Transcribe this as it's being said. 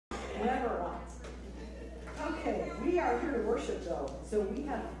whatever it wants. Okay, we are here to worship though, so we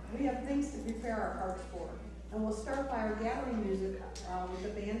have things to prepare our hearts for. And we'll start by our gathering music with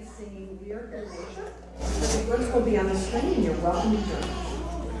the band singing "We Are Here to Worship." The words will be on the screen, and you're welcome to join us.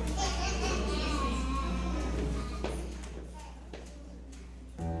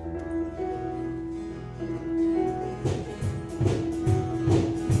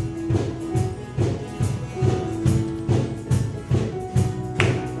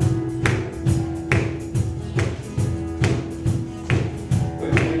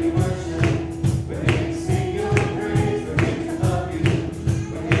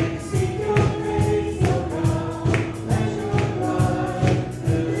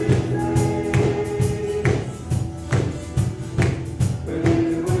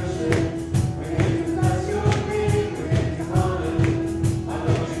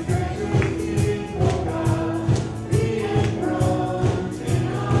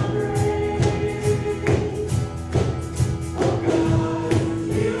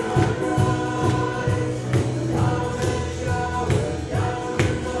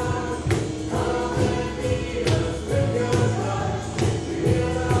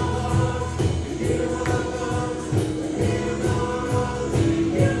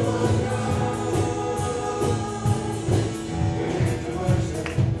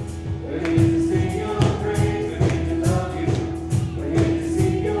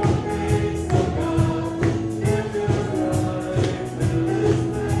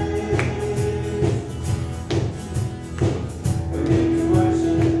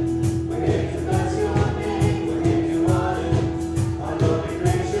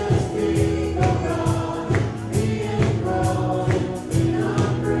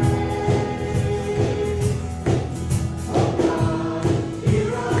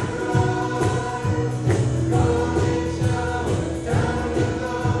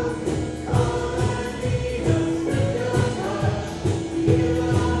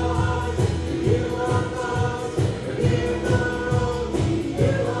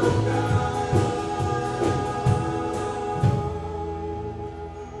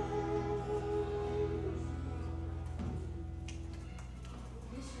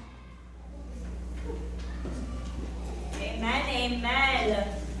 Amen.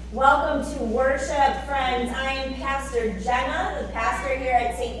 Welcome to worship, friends. I am Pastor Jenna, the pastor here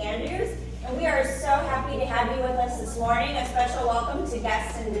at St. Andrews, and we are so happy to have you with us this morning. A special welcome to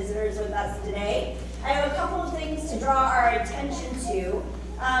guests and visitors with us today. I have a couple of things to draw our attention to.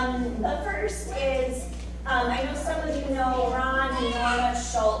 The first is, I know some of you know Ron and Norma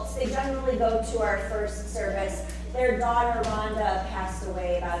Schultz. They generally go to our first service. Their daughter Rhonda passed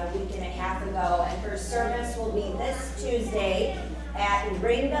away about a week and a half ago, and her service will be this Tuesday at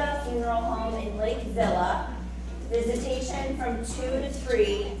Ringa Funeral Home in Lake Villa. Visitation from 2 to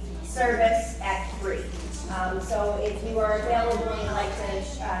 3, service at 3. So if you are available and you'd like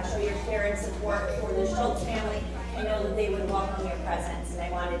to show your care and support for the Schultz family, I know that they would welcome your presence, and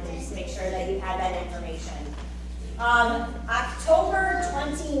I wanted to just make sure that you had that information. October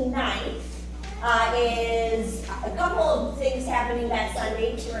 29th is a couple of things happening that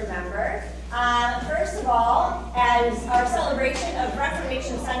Sunday to remember. First of all, as our celebration of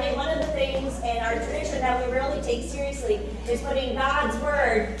Reformation Sunday, one of the things in our tradition that we really take seriously is putting God's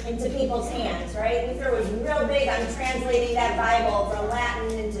Word into people's hands, right? Luther was real big on translating that Bible from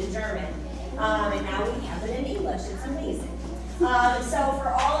Latin into German. And now we have it in English. It's amazing. So for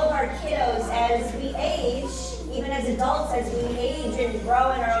all of our kiddos, as we age, even as adults, as we age and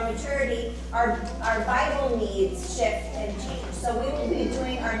grow in our own maturity, our Bible needs shift and change. So we will be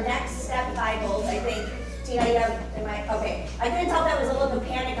doing our Next Step Bibles. I think, Tina, you have, okay. I couldn't tell if that was a look of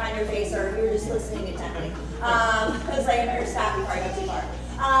panic on your face or if you were just listening intently. Because I better stop before I go too far.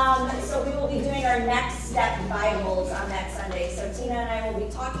 So we will be doing our Next Step Bibles on that Sunday. So Tina and I will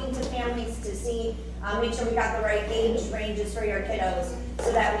be talking to families to see, make sure we got the right age ranges for your kiddos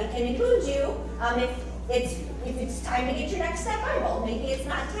so that we can include you if it's time to get your Next Step Bible. Maybe it's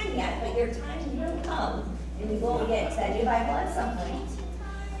not time yet, but your time will come, and we will get that new Bible at some point.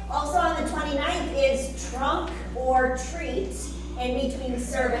 Also on the 29th is Trunk or Treat in between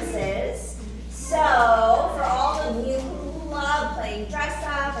services. So for all of you who love playing dress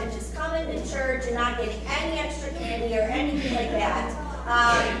up and just coming to church and not getting any extra candy or anything like that,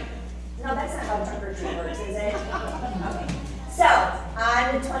 no, that's not how Trunk or Treat works, is it? Okay. So,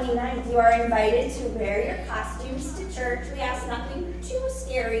 on the 29th, you are invited to wear your costumes to church. We ask nothing too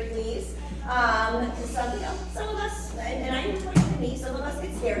scary, please. Some of us, and I'm talking to me, some of us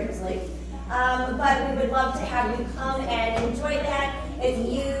get scared easily. But we would love to have you come and enjoy that. If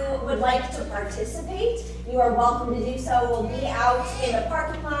you would like to participate, you are welcome to do so. We'll be out in the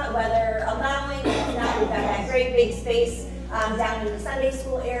parking lot, weather allowing. If not, we've got that great big space down in the Sunday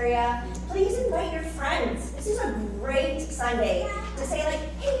school area. Please invite your friends. This is a great Sunday to say like,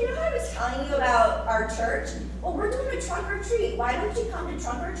 hey, you know how I was telling you about our church? Well, we're doing a trunk or treat. Why don't you come to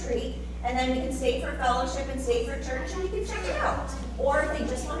trunk or treat? And then we can stay for fellowship and stay for church and you can check it out. Or if they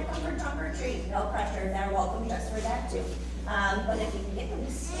just want to come for trunk or treat, no pressure, they're welcome just for that too. But if you can get them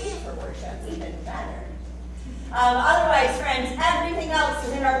to stay for worship, even better. Otherwise, friends, everything else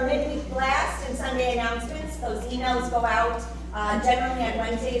is in our midweek blast and Sunday announcements. Those emails go out generally on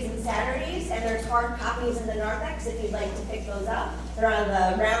Wednesdays and Saturdays, and there's hard copies in the narthex if you'd like to pick those up. They're on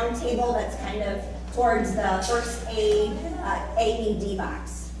the round table that's kind of towards the first aid AED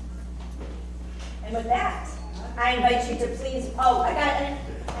box. And with that, I invite you to please, I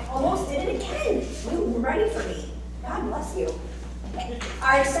almost did it again. You were ready for me. God bless you.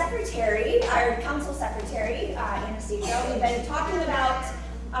 Our secretary, our council secretary, Anastasia, we've been talking about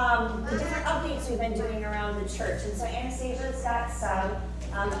the different updates we've been doing around the church. And so Anastasia's got some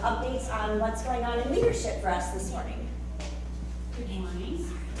updates on what's going on in leadership for us this morning. Good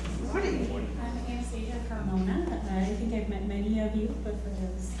morning. Good morning. I'm Anastasia Carmona. I think I've met many of you, but for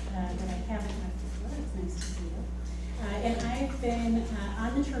those that I haven't met before, it's nice to see you. And I've been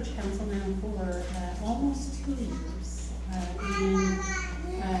on the church council now for almost 2 years. And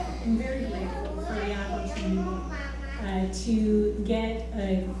I'm very grateful for the opportunity to get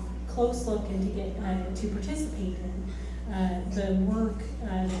a close look and to get to participate in the work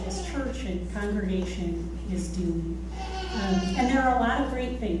that this church and congregation is doing. And there are a lot of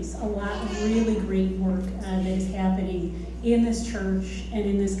great things, a lot of really great work that is happening in this church and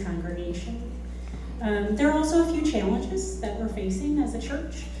in this congregation. There are also a few challenges that we're facing as a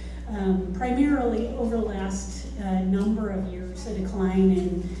church. Primarily over the last number of years, a decline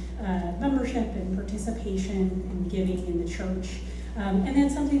in membership and participation and giving in the church. And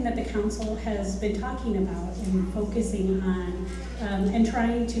that's something that the council has been talking about and focusing on and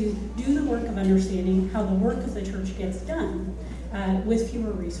trying to do the work of understanding how the work of the church gets done with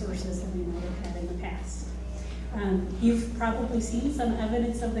fewer resources than we might have had in the past. You've probably seen some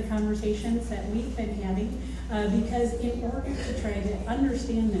evidence of the conversations that we've been having because in order to try to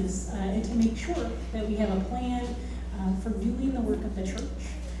understand this and to make sure that we have a plan for doing the work of the church,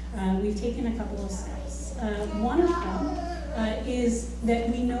 we've taken a couple of steps. One of them is that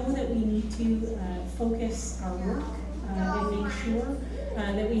we know that we need to focus our work and make sure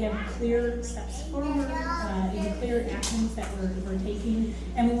that we have clear steps forward and clear actions that we're taking.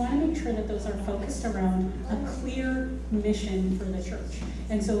 And we want to make sure that those are focused around a clear mission for the church.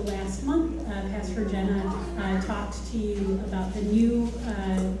 And so last month, Pr Jenna talked to you about the new,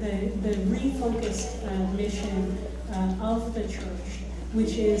 the refocused mission of the church,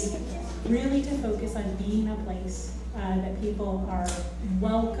 which is really to focus on being a place that people are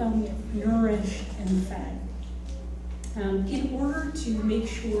welcomed, nourished, and fed. In order to make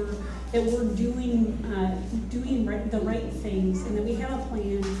sure that we're doing the right things and that we have a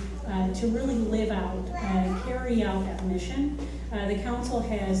plan to really live out, carry out that mission, the council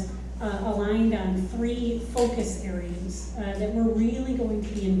has aligned on 3 focus areas that we're really going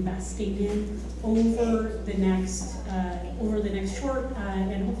to be investing in over the next short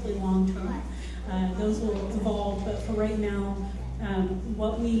and hopefully long term. Those will evolve, but for right now,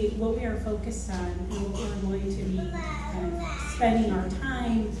 what we are focused on and what we're going to be spending our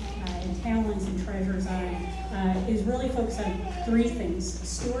time and talents and treasures on is really focused on 3 things: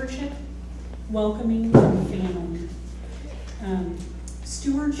 stewardship, welcoming, and family.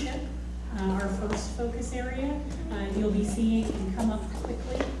 Stewardship, our first focus area, you'll be seeing can come up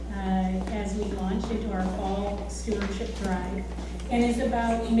quickly as we launch into our fall stewardship drive, and is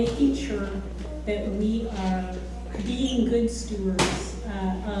about making sure that we are being good stewards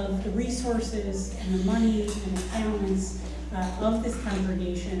of the resources and the money and the talents of this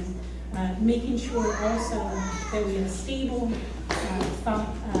congregation, making sure also that we have a stable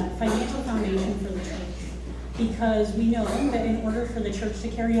financial foundation for the church. Because we know that in order for the church to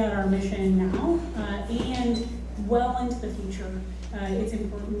carry out our mission now and well into the future, it's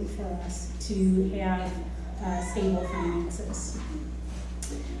important for us to have stable finances.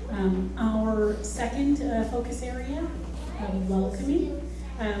 Our second focus area, welcoming.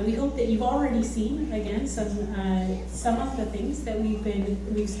 We hope that you've already seen, again, some of the things that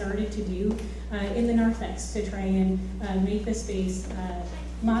we've started to do in the narthex to try and make the space,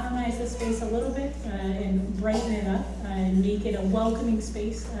 modernize the space a little bit and brighten it up and make it a welcoming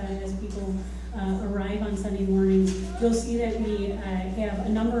space as people arrive on Sunday morning. You'll see that we have a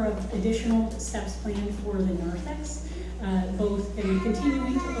number of additional steps planned for the narthex. both in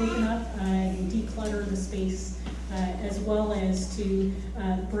continuing to open up and declutter the space, as well as to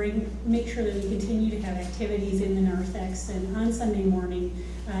make sure that we continue to have activities in the narthex and on Sunday morning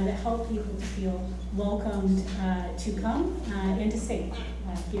that help people to feel welcomed to come and to stay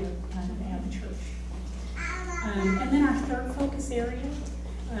here at the church. And then our third focus area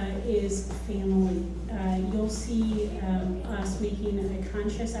is family. You'll see us making a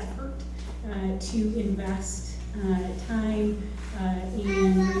conscious effort to invest time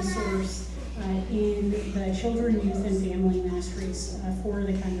and resource in the children, youth, and family ministries for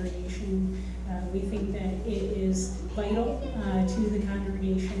the congregation. We think that it is vital to the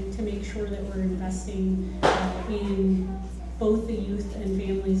congregation to make sure that we're investing in both the youth and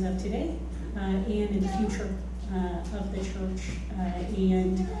families of today and in the future of the church,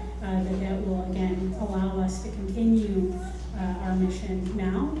 and that will again allow us to continue our mission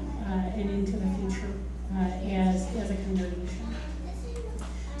now and into the future as a congregation.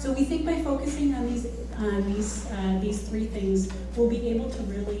 So we think by focusing on these three things, we'll be able to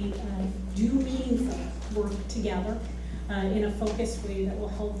really do meaningful work together in a focused way that will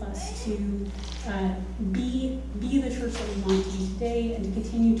help us to be the church that we want to be today, and to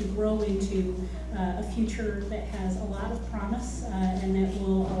continue to grow into a future that has a lot of promise and that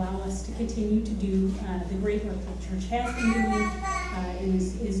will allow us to continue to do the great work that the church has been doing and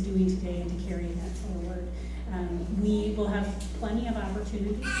is doing today, and to carry that forward. We will have plenty of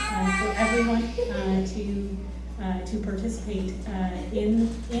opportunities for everyone to participate in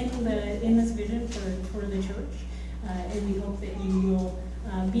this vision for the church, and we hope that you will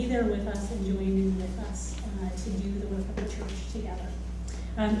be there with us and join in with us to do the work of the church together.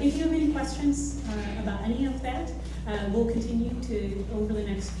 If you have any questions about any of that, we'll continue to, over the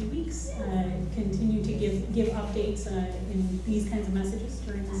next few weeks, continue to give updates in these kinds of messages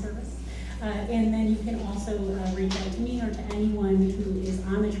during the service. And then you can also reach out to me or to anyone who is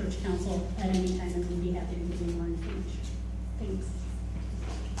on the church council at any time, and we'd be happy to give you more information. Thanks.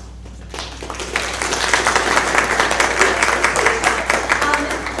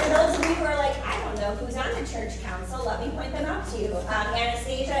 For those of you who are like, I don't know who's on the church council, let me point them out to you.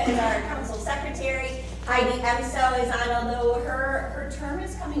 Anastasia is our council secretary. Heidi Emso is on, although her term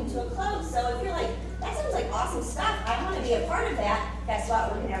is coming to a close. So if you're like, that sounds like awesome stuff, I want to be a part of that, guess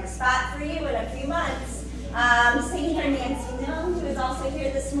what? We're going to have a spot for you in a few months. Sitting here, Nancy Milne, who is also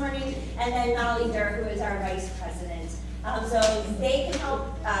here this morning, and then Nolly Durr, who is our vice president. So they can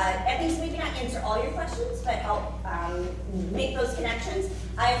help, at least maybe not answer all your questions, but help make those connections.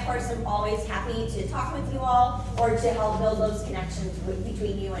 I, of course, am always happy to talk with you all, or to help build those connections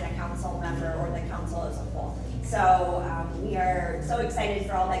between you and a council member or the council as a whole. So we are so excited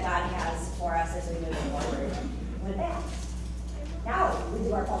for all that God has for us as we move forward. With that, now we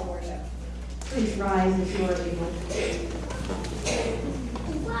do our call to worship. Please rise if you are able.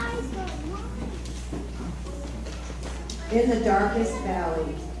 In the darkest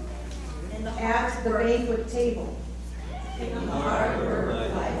valley, at the banquet table, in the harbor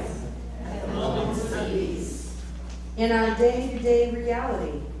of life, at the moments of ease, in our day-to-day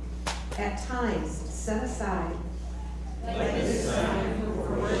reality, at times set aside, like this time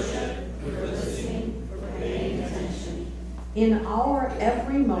for worship, for listening, for paying attention. In our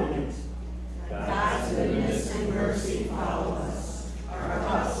every moment, God's goodness and mercy follow us, our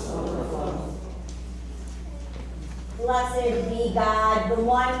cups overflow. Blessed be God, the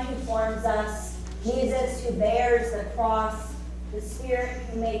one who forms us, Jesus who bears the cross, the Spirit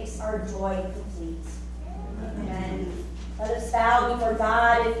who makes our joy complete. Amen. Let us bow before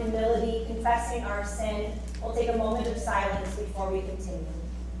God in humility, confessing our sin. We'll take a moment of silence before we continue.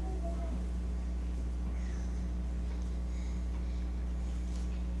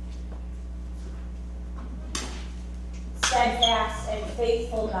 Steadfast and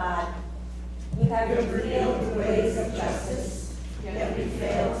faithful God, you have revealed the ways of justice, Yet we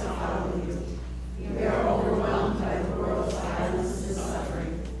fail to follow you. We are overwhelmed by the world's violence and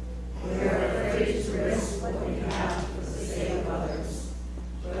suffering. We are afraid to risk what we have for the sake of others.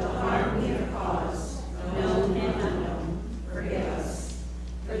 For the harm we have caused, known and unknown, forgive us.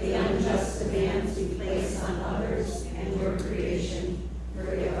 For the unjust demands we place on others and your creation,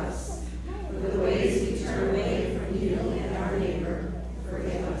 forgive us. For the ways we turn away from you and our neighbor,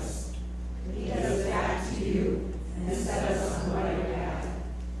 forgive us. Lead us back to you and set us on the right path.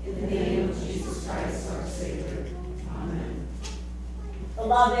 In the name of Jesus Christ, our Savior. Amen.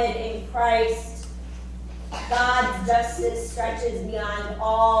 Beloved in Christ, God's justice stretches beyond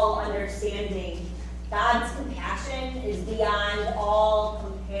all understanding. God's compassion is beyond all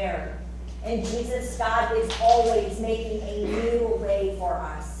compare. In Jesus, God is always making a new way for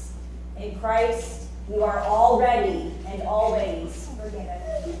us. In Christ, you are already and always forgiven.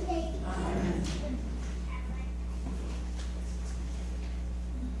 Amen.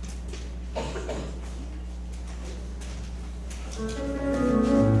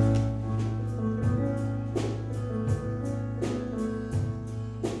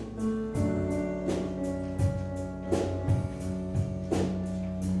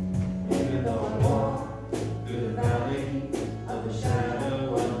 Even though I walk through the valley of the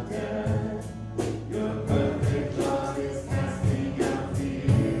shadow of death, your perfect love is casting out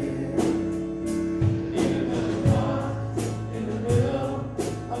fear. Even though I'm lost in the middle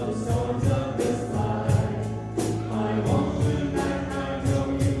of the storms of this life, I won't look back, I know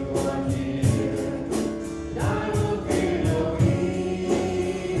you are here. And I will fear no evil,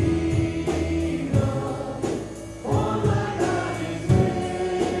 for my God is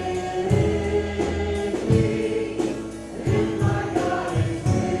with me. And if my God is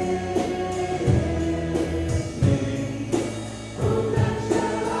with me, whom then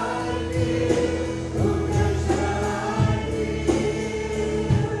shall I fear? Whom then shall I fear?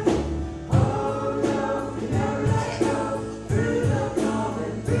 Oh no, you never let go, through the calm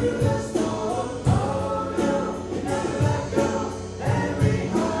and through the storm. Oh no, you never let go, every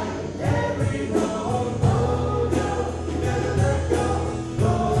high and every low. Oh no, you never let go,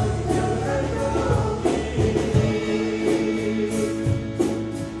 Lord, you never let go of me.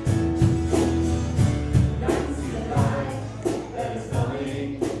 I can see the light that is coming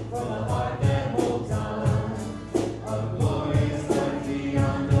from a heart that holds on. A glorious life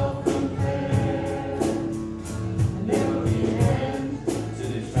beyond all compare. And there will be an end to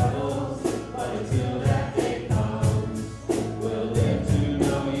these troubles, but until that day comes, we'll live to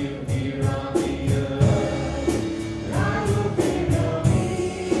know you here on the earth. And I will fear no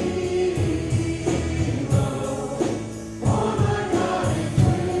evil, for my God is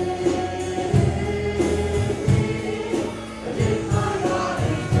with me. And if my God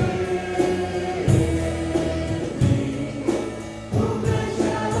is with me, whom then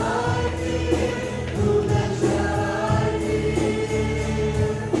shall I fear? Whom then shall I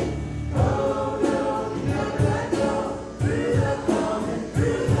fear? Oh no, you never let go, through the calm and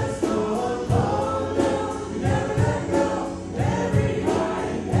through the storm. Oh no, you never let go, every high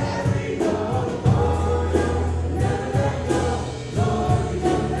and every low. Oh no, you never let go, Lord, you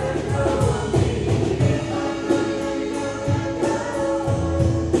never let go of me. If my God, you never let go.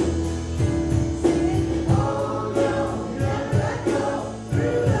 Sing, oh no, you never let go,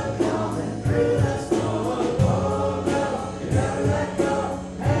 through the calm and through the storm. Oh no, you never let go,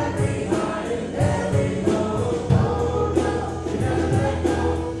 every high and every low. Oh no, you never let go,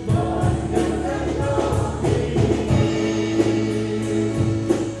 Lord, you never let go of me.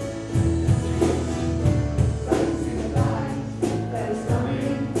 So I can see the light that is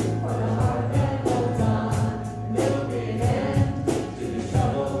coming for the heart that holds on. And there will be an end to these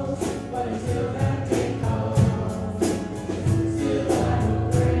troubles, but until that day comes, still I will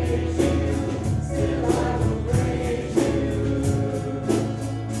praise you, still I will praise you.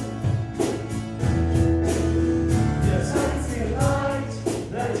 Yes, I can see a light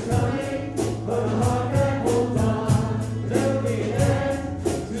that is coming for the heart that holds on. There will be an end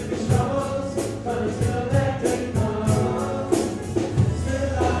to these troubles, but until that day comes,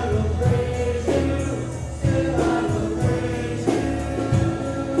 still I will praise you, still I will praise you.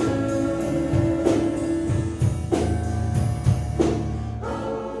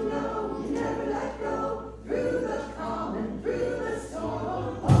 Oh no, you never let go, through the calm and through the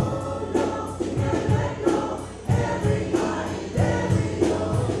storm. Oh no, you never let go, every high and every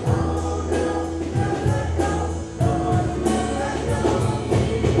low. Oh no, you never let go, Lord, you never let go of me.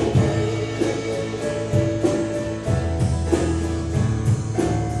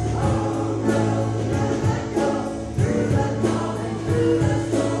 Oh no, you never let go, through the calm and through the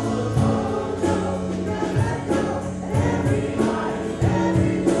storm. Oh no, you never let go, every high and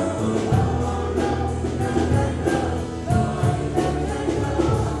every low. Oh no, you never let go, Lord, you never let go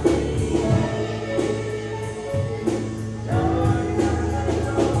of me. Lord, you never let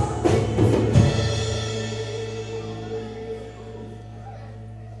go of me.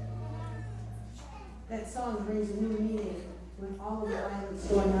 That song brings a new meaning with all of the violence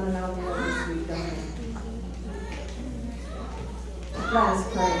going on out there this week, doesn't it? Let us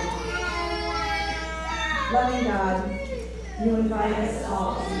pray. Loving God, you invite us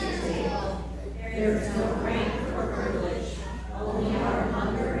all to your table. There is no rank or privilege, only our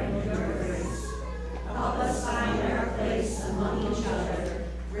hunger and your grace. Help us find our place among each other,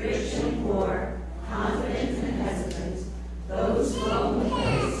 rich and poor, confident and hesitant, those low in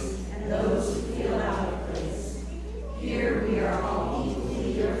place and those who feel out of place. Here we are all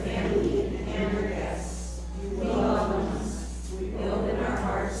equally your family and your guests. We love one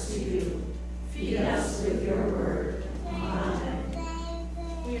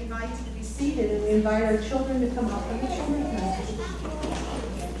tonight to be seated, and we invite our children to come up for the children's message.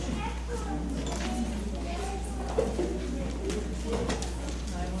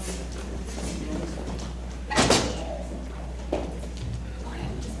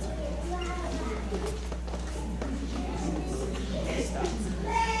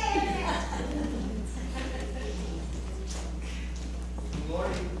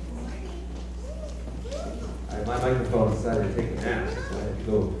 My microphone decided to take a nap, so I had to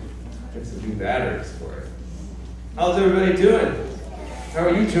go get some new batteries for it. How's everybody doing? How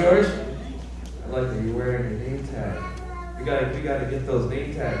are you, George? I like that you're wearing your name tag. We gotta get those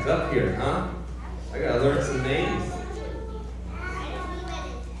name tags up here, huh? I gotta learn some names.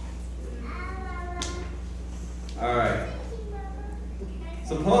 All right.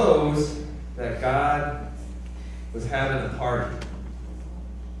 Suppose that God was having a party.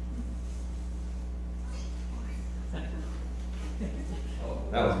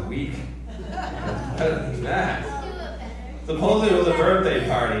 That was weak. That's better than that. Suppose it was a birthday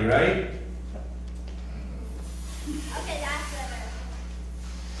party, right? Okay, that's better.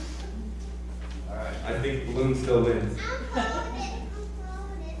 Alright, I think balloon still wins.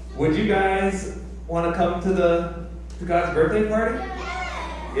 Would you guys want to come to God's birthday party?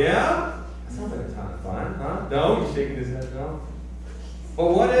 Yeah? That sounds like a ton of fun, huh? No? He's shaking his head no? But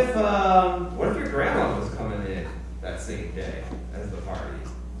what if your grandma was coming in that same day as the party?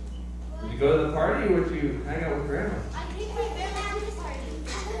 Would you go to the party or would you hang out with grandma? I think my grandma to the party.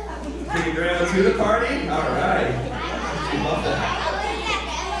 Take your grandma to the party? Alright. She loves that.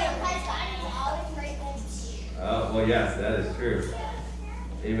 Oh, well, yes, that is true.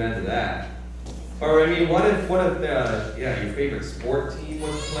 Amen to that. Or, I mean, what if your favorite sport team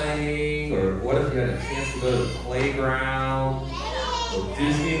was playing? Or what if you had a chance to go to the playground? Or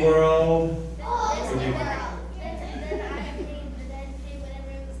Disney World? Would you...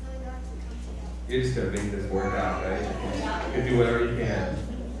 You're just going to make this work out, right? You can do whatever you can.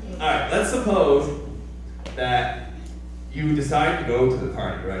 Alright, let's suppose that you decide to go to the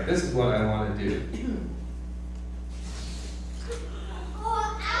party, right? This is what I want to do.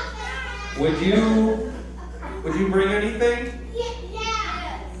 Would you bring anything?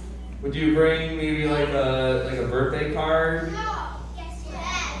 Yes. Would you bring maybe like a birthday card?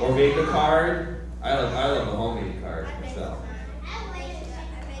 Or make a card? I love a homemade card myself.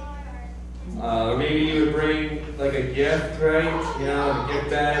 Or maybe you would bring like a gift, right? You know, a gift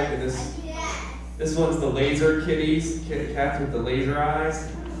bag. And this one's the laser kitties, cats with the laser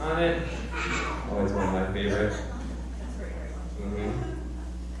eyes on it. Always one of my favorite.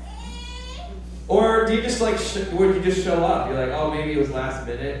 Or do you just like, would you just show up? You're like, oh, maybe it was last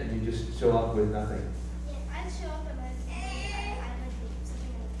minute, and you just show up with nothing. I'd show up and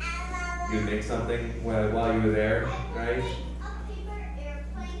I'd You would make something while you were there, right? a paper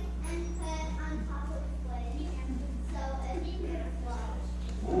airplane and put it on top of the plane so it could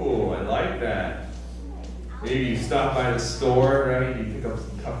fly. Ooh, I like that. Maybe you stop by the store, right? You pick up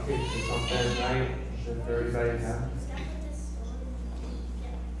some cupcakes or something, right? For everybody to have.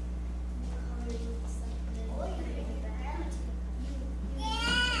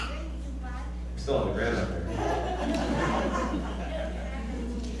 Still on the ground up there.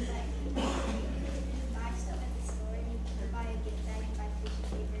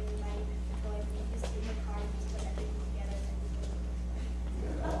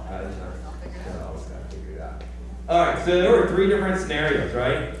 Alright, so there were 3 different scenarios,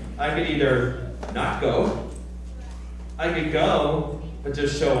 right? I could either not go, I could go, but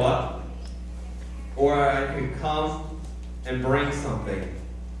just show up, or I could come and bring something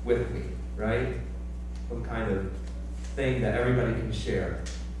with me, right? Some kind of thing that everybody can share.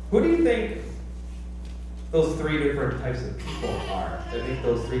 Who do you think those 3 different types of people are that make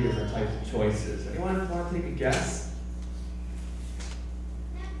those 3 different types of choices? Anyone want to take a guess?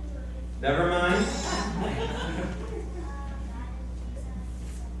 Never mind?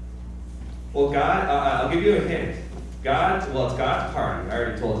 Well, God, I'll give you a hint. It's God's party. I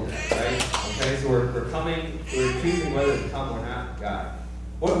already told you that, right? Okay, so we're choosing whether to come or not God.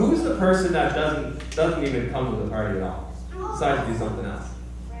 Well, who's the person that doesn't even come to the party at all? Decides to do something else?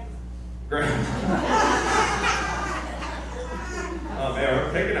 Grandma. Oh man,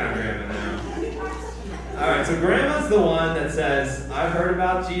 we're picking on Grandma now. Alright, so Grandma's the one that says, I've heard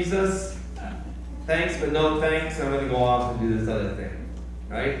about Jesus. Thanks, but no thanks. I'm going to go off and do this other thing.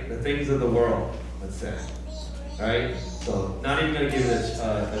 Right? The things of the world, let's say. Right? So, not even going to give it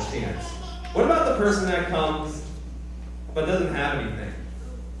a chance. What about the person that comes but doesn't have anything?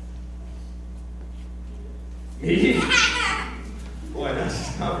 Me? Boy, that's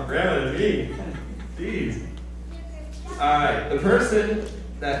just not for Grandma to me. Jeez. Alright, the person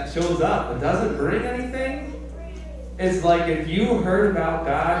that shows up but doesn't bring anything, it's like if you heard about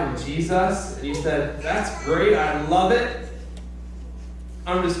God and Jesus and you said, that's great, I love it,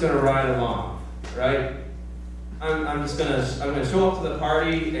 I'm just going to ride along, right? I'm gonna show up to the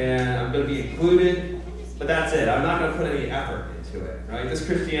party and I'm gonna be included, but that's it. I'm not gonna put any effort into it, right? This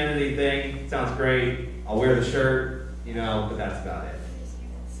Christianity thing sounds great. I'll wear the shirt, but that's about it.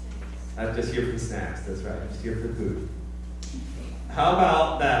 I'm just here for snacks. That's right. Just here for food. How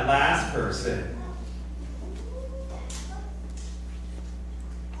about that last person?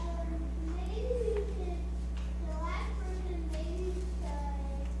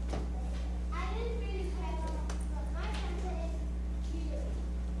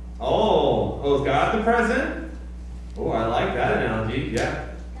 Oh, is God the present? Oh, I like that analogy. Yeah.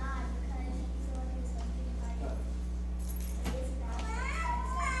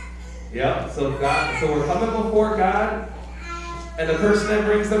 Yep. So we're coming before God, and the person that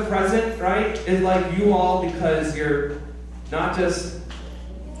brings the present, right, is like you all, because you're not just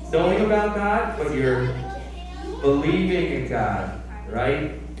knowing about God, but you're believing in God,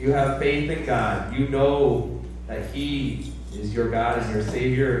 right? You have faith in God. You know that He is your God and your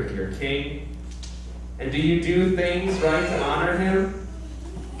Savior and your King. And do you do things, right, to honor Him?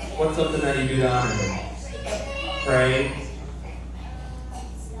 What's something that you do to honor Him? Pray.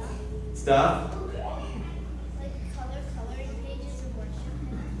 Stuff?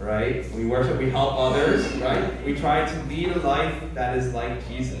 Right? We worship, we help others, right? We try to lead a life that is like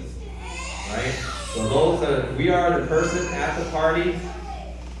Jesus. Right? So we are the person at the party,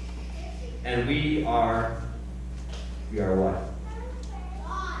 and we are what?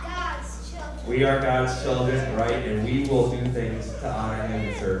 God's children. We are God's children, right? And we will do things to honor Him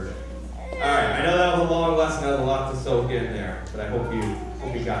and serve Him. Alright, I know that was a long lesson, that was a lot to soak in there, but I hope you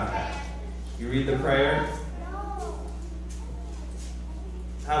got that. You read the prayer?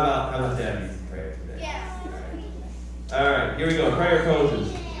 How about Debbie's prayer today? Yes. Alright, here we go. Prayer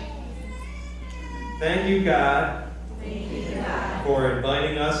poses. Thank you, God, for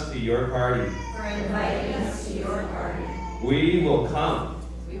inviting us to your party. We will come.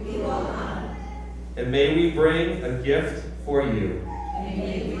 And may we bring a gift for you.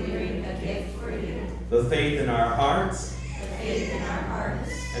 The faith in our hearts.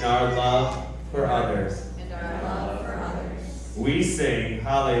 And our love for others. We sing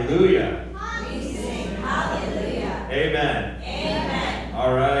hallelujah. Amen.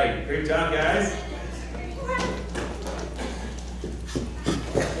 All right. Great job, guys.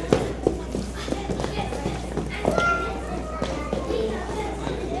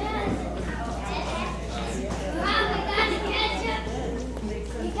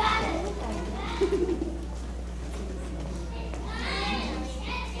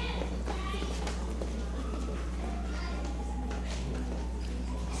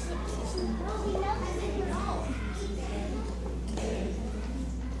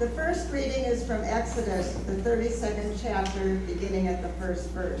 The first reading is from Exodus, the 32nd chapter, beginning at the first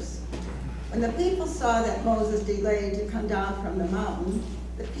verse. When the people saw that Moses delayed to come down from the mountain,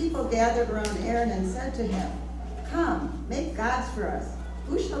 the people gathered around Aaron and said to him, "Come, make gods for us.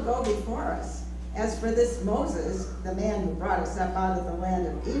 Who shall go before us? As for this Moses, the man who brought us up out of the land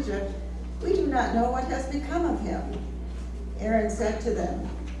of Egypt, we do not know what has become of him." Aaron said to them,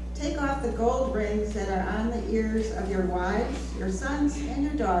 "Take off the gold rings that are on the ears of your wives, your sons, and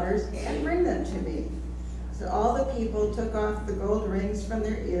your daughters, and bring them to me." So all the people took off the gold rings from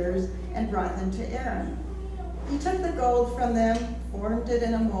their ears and brought them to Aaron. He took the gold from them, formed it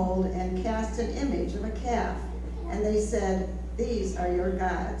in a mold, and cast an image of a calf. And they said, "These are your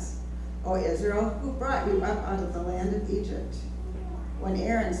gods, O Israel, who brought you up out of the land of Egypt." When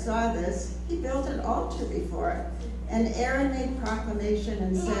Aaron saw this, he built an altar before it. And Aaron made proclamation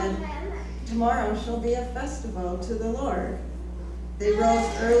and said, "Tomorrow shall be a festival to the Lord." They rose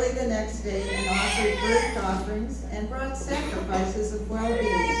early the next day and offered burnt offerings and brought sacrifices of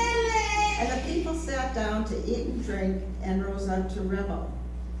well-being. And the people sat down to eat and drink and rose up to revel.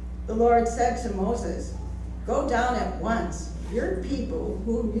 The Lord said to Moses, "Go down at once. Your people,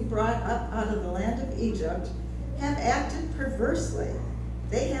 whom you brought up out of the land of Egypt, have acted perversely.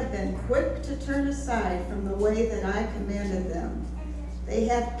 They have been quick to turn aside from the way that I commanded them. They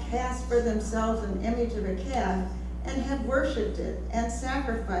have cast for themselves an image of a calf and have worshipped it and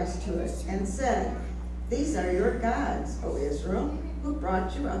sacrificed to it and said, 'These are your gods, O Israel, who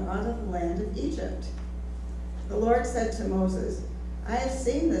brought you up out of the land of Egypt.'" The Lord said to Moses, "I have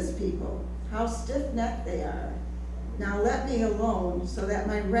seen this people, how stiff-necked they are. Now let me alone so that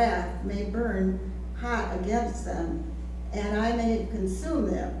my wrath may burn hot against them, and I may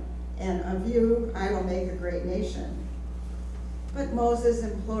consume them, and of you I will make a great nation." But Moses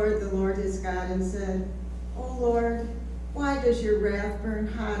implored the Lord his God and said, O Lord, why does your wrath burn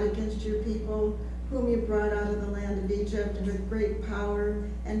hot against your people, whom you brought out of the land of Egypt with great power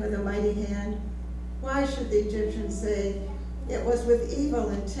and with a mighty hand? Why should the Egyptians say, it was with evil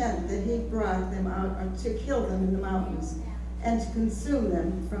intent that he brought them out to kill them in the mountains and to consume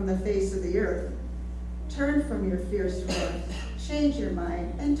them from the face of the earth? Turn from your fierce wrath, change your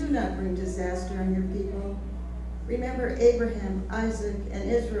mind, and do not bring disaster on your people. Remember Abraham, Isaac, and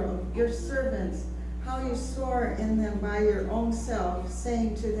Israel, your servants, how you swore in them by your own self,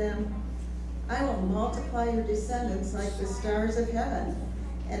 saying to them, I will multiply your descendants like the stars of heaven,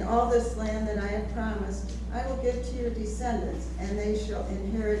 and all this land that I have promised I will give to your descendants, and they shall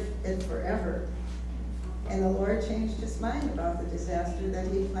inherit it forever. And the Lord changed his mind about the disaster that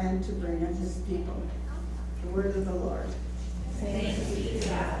he planned to bring on his people. The word of the Lord. Thanks be to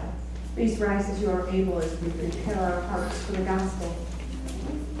God. Please rise as you are able as we prepare our hearts for the gospel.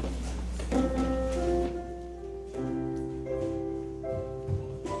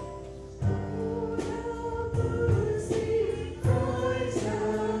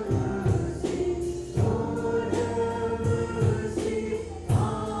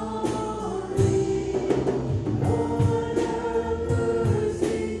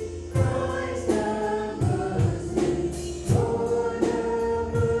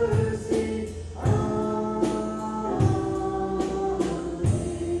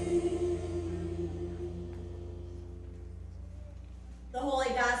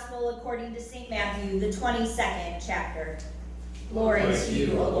 According to St. Matthew, the 22nd chapter. Glory to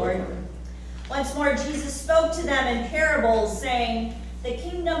you, O Lord. Once more, Jesus spoke to them in parables, saying, the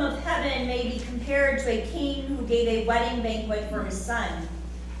kingdom of heaven may be compared to a king who gave a wedding banquet for his son.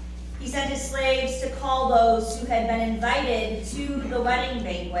 He sent his slaves to call those who had been invited to the wedding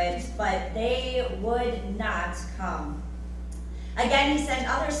banquet, but they would not come. Again, he sent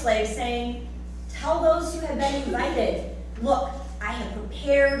other slaves, saying, tell those who have been invited, look, I have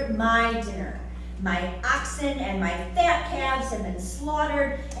prepared my dinner. My oxen and my fat calves have been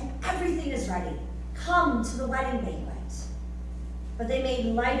slaughtered, and everything is ready. Come to the wedding banquet. But they made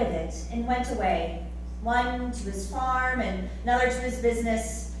light of it and went away, one to his farm and another to his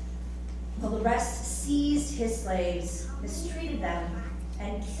business, while the rest seized his slaves, mistreated them,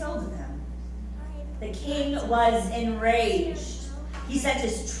 and killed them. The king was enraged. He sent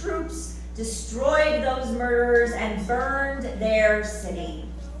his troops, destroyed those murderers, and burned their city.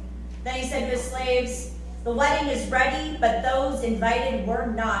 Then he said to his slaves, the wedding is ready, but those invited were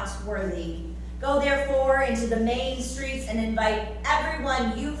not worthy. Go therefore into the main streets and invite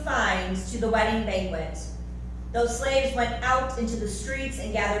everyone you find to the wedding banquet. Those slaves went out into the streets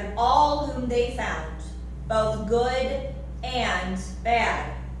and gathered all whom they found, both good and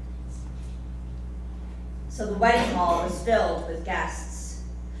bad. So the wedding hall was filled with guests.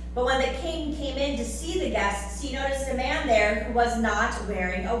 But when the king came in to see the guests, he noticed a man there who was not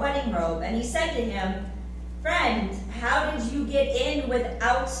wearing a wedding robe. And he said to him, friend, how did you get in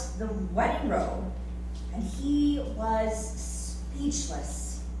without the wedding robe? And he was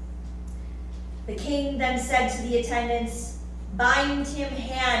speechless. The king then said to the attendants, bind him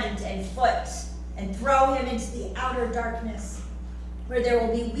hand and foot and throw him into the outer darkness, where there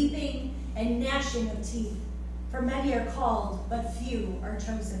will be weeping and gnashing of teeth. For many are called, but few are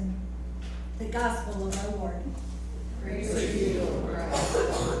chosen. The gospel of our Lord. Praise to you, O Christ.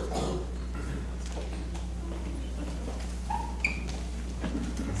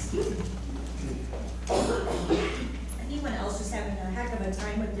 Anyone else just having a heck of a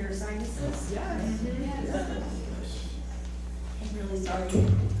time with their sinuses? Yes. I'm really sorry.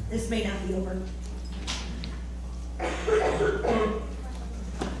 This may not be over.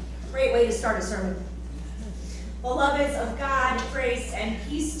 Great way to start a sermon. Beloveds of God, grace and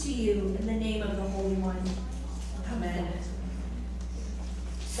peace to you in the name of the Holy One. Amen.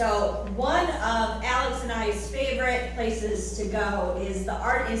 So one of Alex and I's favorite places to go is the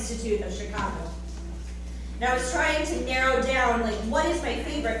Art Institute of Chicago. Now I was trying to narrow down, like, what is my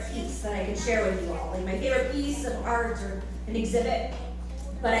favorite piece that I can share with you all? Like my favorite piece of art or an exhibit,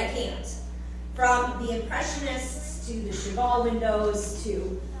 but I can't. From the Impressionists to the Chagall windows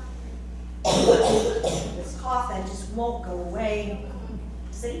to this cough that just won't go away.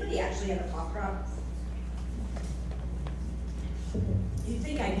 Does anybody actually have a cough drop? You'd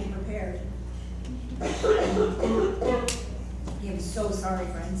think I'd be prepared. I'm so sorry,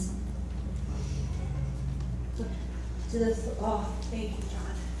 friends. To this, oh, thank you,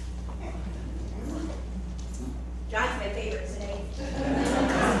 John. John's my favorite today.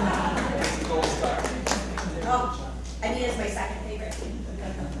 Gold star. Oh, Anita's my second favorite.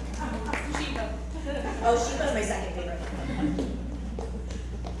 Oh, Sheba's my second favorite.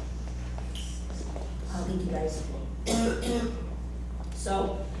 Thank you guys. So,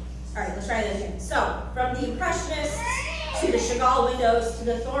 all right, let's try that again. So, from the Impressionists to the Chagall windows to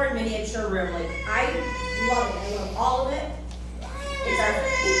the Thorn miniature room, like I love it. I love all of it.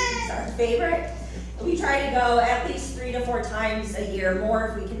 It's our favorite. We try to go at least 3 to 4 times a year, more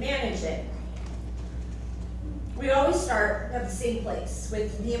if we can manage it. We always start at the same place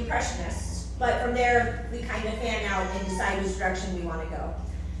with the Impressionists, but from there we kind of fan out and decide which direction we want to go.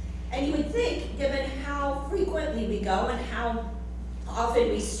 And you would think, given how frequently we go and how often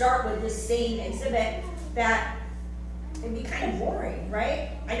we start with the same exhibit, that it'd be kind of boring,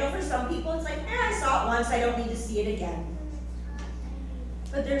 right? I know for some people it's like, I saw it once, I don't need to see it again.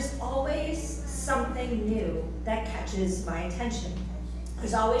 But there's always something new that catches my attention.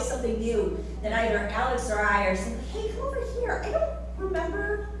 There's always something new that either Alex or I are saying, hey, come over here. I don't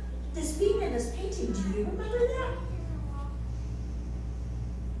remember this being in this painting. Do you remember that?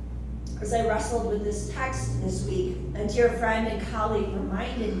 As I wrestled with this text this week, a dear friend and colleague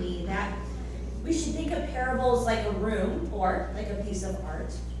reminded me that we should think of parables like a room or like a piece of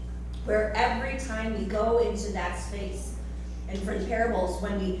art, where every time we go into that space, and for the parables,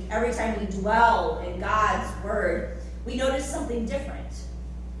 every time we dwell in God's word, we notice something different.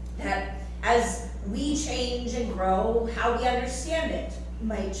 That as we change and grow, how we understand it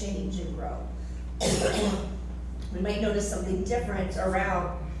might change and grow. We might notice something different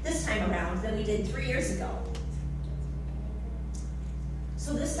this time around than we did 3 years ago.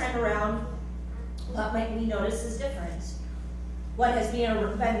 So this time around, what might we notice is different? What has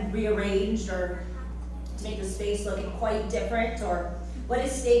been rearranged or to make the space look quite different, or what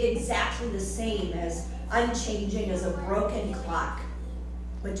has stayed exactly the same, as unchanging as a broken clock?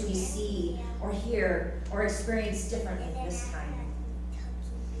 What do we see or hear or experience differently this time?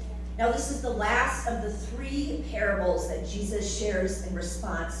 Now, this is the last of the 3 parables that Jesus shares in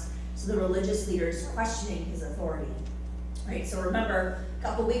response to the religious leaders questioning his authority. Right, so remember, a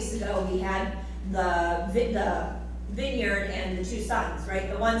couple weeks ago we had the vineyard and the 2 sons,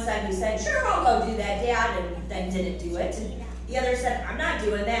 right? The one son who said, sure, I'll go do that, Dad, and then didn't do it. And the other said, I'm not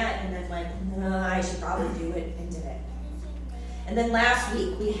doing that, and then went, no, I should probably do it, and did it. And then last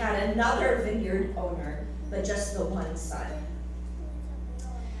week we had another vineyard owner, but just the one son.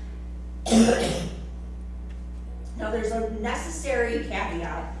 Now there's a necessary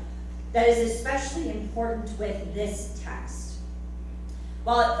caveat that is especially important with this text.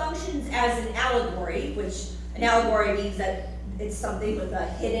 While it functions as an allegory, which an allegory means that it's something with a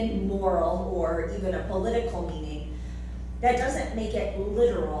hidden moral or even a political meaning, that doesn't make it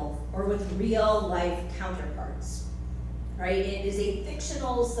literal or with real life counterparts, right? It is a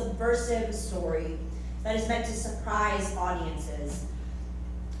fictional, subversive story that is meant to surprise audiences.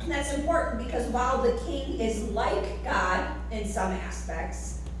 And that's important because while the king is like God in some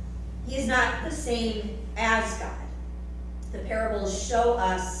aspects, he is not the same as God. The parables show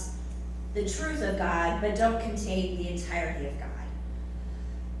us the truth of God, but don't contain the entirety of God.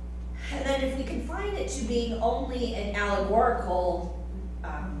 And then if we confine it to being only an allegorical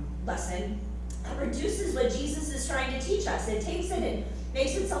lesson, it reduces what Jesus is trying to teach us. It takes it and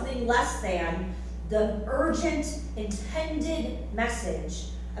makes it something less than the urgent, intended message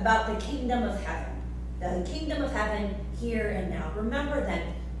about the kingdom of heaven. The kingdom of heaven here and now. Remember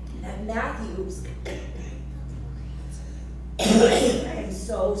then that Matthew's... I am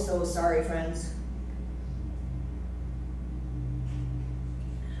so sorry, friends.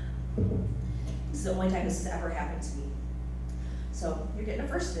 This is the only time this has ever happened to me. So you're getting a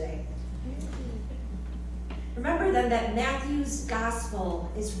first today. Remember then that Matthew's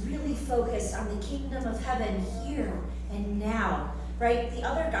gospel is really focused on the kingdom of heaven here and now, right? The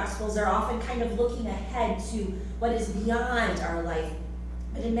other gospels are often kind of looking ahead to what is beyond our life.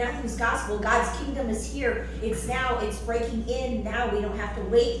 But in Matthew's gospel, God's kingdom is here. It's now, it's breaking in now. We don't have to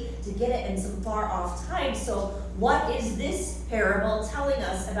wait to get it in some far off time. So what is this parable telling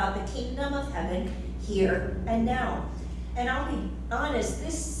us about the kingdom of heaven here and now? And I'll be honest,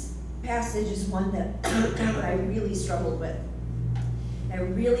 this passage is one that I really struggled with. I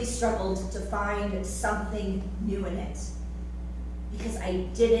really struggled to find something new in it because I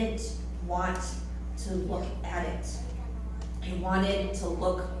didn't want to look at it. I wanted to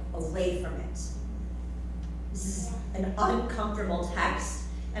look away from it. This is an uncomfortable text,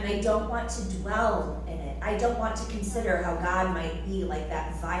 and I don't want to dwell in it. I don't want to consider how God might be like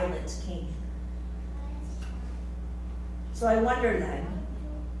that violent king. So I wonder then,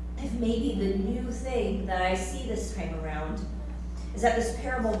 if maybe the new thing that I see this time around is that this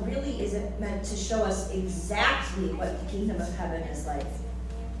parable really isn't meant to show us exactly what the kingdom of heaven is like,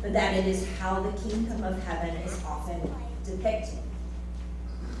 but that it is how the kingdom of heaven is often depicted.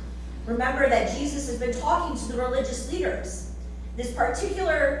 Remember that Jesus has been talking to the religious leaders. This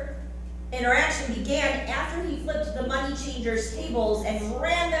particular interaction began after he flipped the money changers' tables and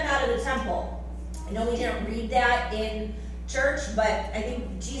ran them out of the temple. I know we didn't read that in church, but I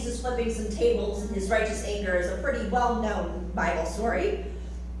think Jesus flipping some tables in his righteous anger is a pretty well-known Bible story.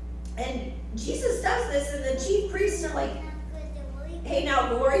 And Jesus does this, and the chief priests are like, hey, now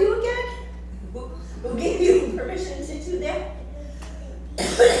who are you again? Who gave you permission to do that?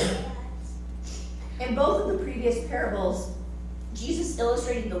 In both of the previous parables, Jesus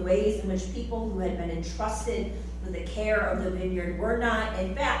illustrated the ways in which people who had been entrusted with the care of the vineyard were not,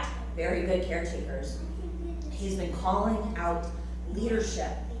 in fact, very good caretakers. He's been calling out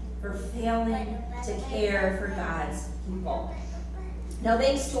leadership for failing to care for God's people. Now,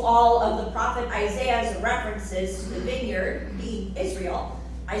 thanks to all of the prophet Isaiah's references to the vineyard being Israel,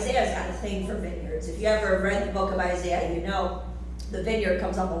 Isaiah's got a thing for vineyards. If you ever read the book of Isaiah, you know the vineyard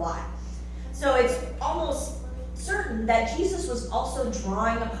comes up a lot. So it's almost certain that Jesus was also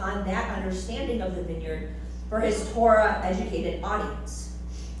drawing upon that understanding of the vineyard for his Torah-educated audience.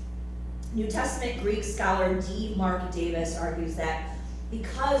 New Testament Greek scholar D. Mark Davis argues that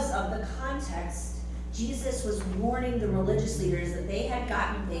because of the context, Jesus was warning the religious leaders that they had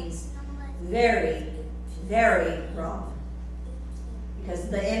gotten things very, very wrong. Because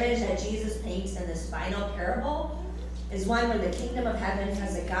the image that Jesus paints in this final parable is one where the kingdom of heaven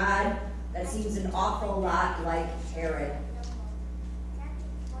has a God that seems an awful lot like Herod.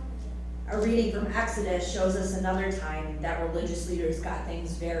 A reading from Exodus shows us another time that religious leaders got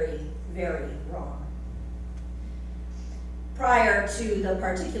things very, very wrong. Prior to the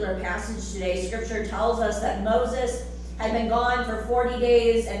particular passage today, Scripture tells us that Moses had been gone for 40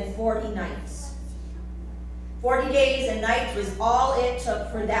 days and 40 nights. 40 days and nights was all it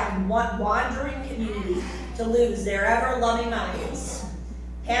took for that wandering community to lose their ever-loving minds.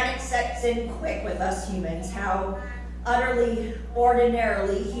 Panic sets in quick with us humans, how utterly,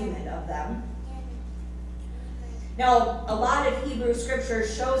 ordinarily human of them. Now, a lot of Hebrew scripture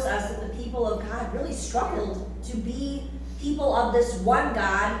shows us that the people of God really struggled to be people of this one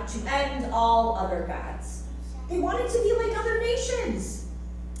God to end all other gods. They wanted to be like other nations.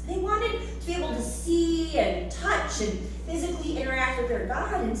 They wanted to be able to see and touch and physically interact with their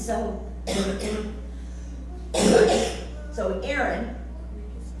God. And so Aaron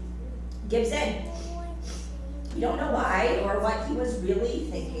gives in. We don't know why or what he was really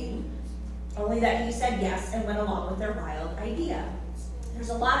thinking, only that he said yes and went along with their wild idea. There's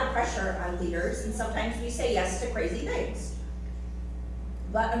a lot of pressure on leaders, and sometimes we say yes to crazy things.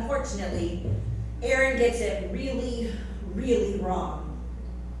 But unfortunately, Aaron gets it really, really wrong.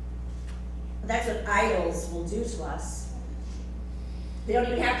 That's what idols will do to us. They don't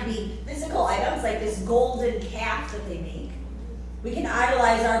even have to be physical items like this golden calf that they make. We can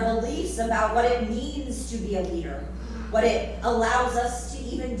idolize our beliefs about what it means to be a leader, what it allows us to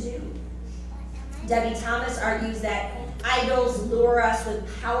even do. Debbie Thomas argues that idols lure us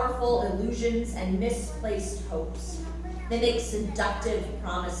with powerful illusions and misplaced hopes. They make seductive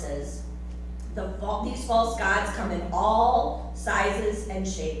promises. These false gods come in all sizes and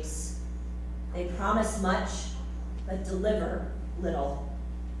shapes. They promise much, but deliver little.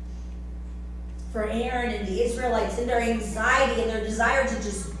 For Aaron and the Israelites, in their anxiety and their desire to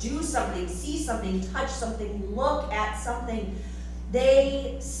just do something, see something, touch something, look at something,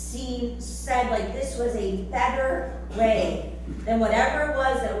 they said like this was a better way than whatever it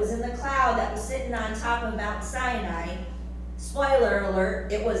was that was in the cloud that was sitting on top of Mount Sinai. Spoiler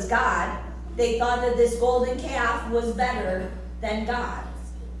alert, it was God. They thought that this golden calf was better than God.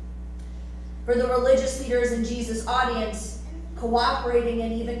 For the religious leaders in Jesus' audience, cooperating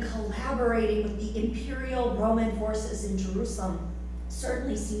and even collaborating with the imperial Roman forces in Jerusalem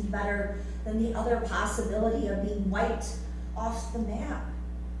certainly seemed better than the other possibility of being wiped off the map,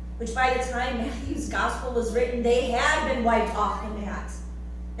 which by the time Matthew's gospel was written, they had been wiped off the map.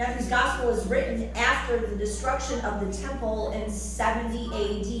 Matthew's gospel was written after the destruction of the temple in 70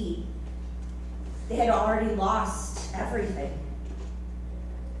 AD. They had already lost everything.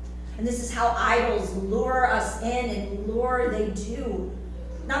 And this is how idols lure us in, and lure they do.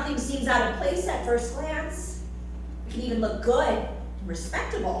 Nothing seems out of place at first glance. It can even look good and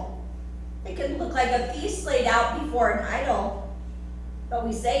respectable. It can look like a feast laid out before an idol, but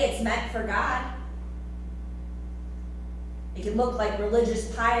we say it's meant for God. It can look like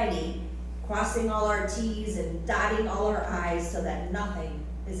religious piety, crossing all our T's and dotting all our I's so that nothing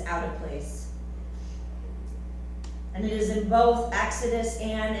is out of place. And it is in both Exodus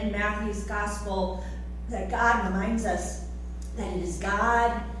and in Matthew's gospel that God reminds us that it is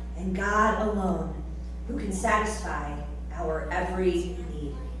God and God alone who can satisfy our every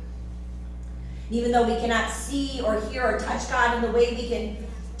need. Even though we cannot see or hear or touch God in the way we can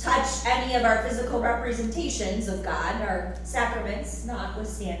touch any of our physical representations of God, our sacraments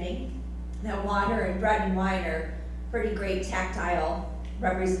notwithstanding, that water and bread and wine are pretty great tactile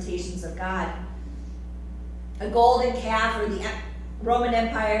representations of God. A golden calf or the Roman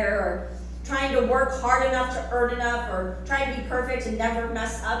Empire, or trying to work hard enough to earn enough, or trying to be perfect and never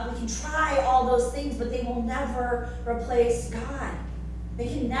mess up. We can try all those things, but they will never replace God. They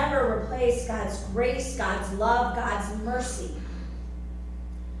can never replace God's grace, God's love, God's mercy.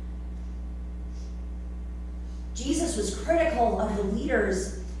 Jesus was critical of the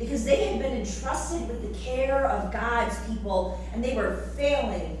leaders because they had been entrusted with the care of God's people, and they were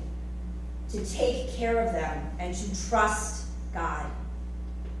failing to take care of them and to trust God.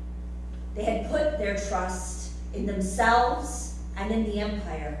 They had put their trust in themselves and in the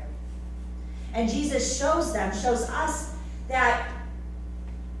empire. And Jesus shows us that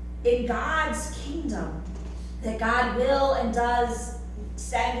in God's kingdom, that God will and does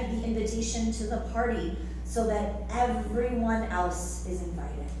extend the invitation to the party so that everyone else is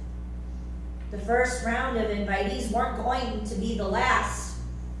invited. The first round of invitees weren't going to be the last,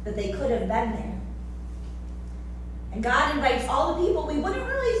 but they could have been there. And God invites all the people we wouldn't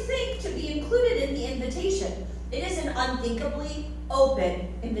really think to be included in the invitation. It is an unthinkably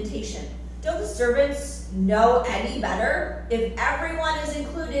open invitation. Don't the servants know any better? If everyone is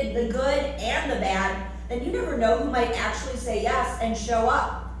included, the good and the bad, then you never know who might actually say yes and show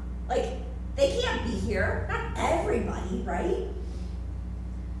up. Like, they can't be here. Not everybody, right?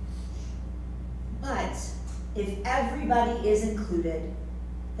 But if everybody is included,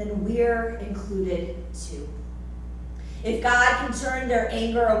 then we're included too. If God can turn their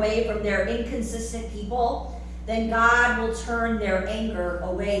anger away from their inconsistent people, then God will turn their anger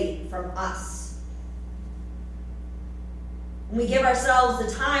away from us. When we give ourselves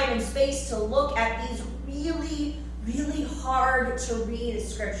the time and space to look at these really, really hard to read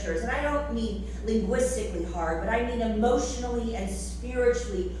scriptures, and I don't mean linguistically hard, but I mean emotionally and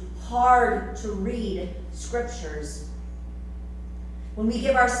spiritually hard to read scriptures. When we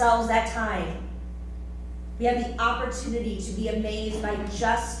give ourselves that time, we have the opportunity to be amazed by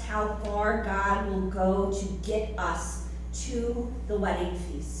just how far God will go to get us to the wedding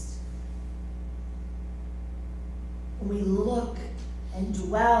feast. When we look and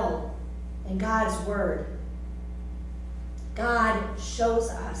dwell in God's word, God shows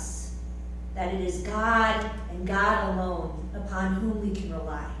us that it is God and God alone upon whom we can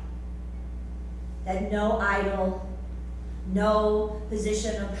rely. That no idol, no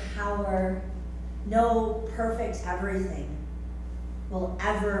position of power, no perfect everything will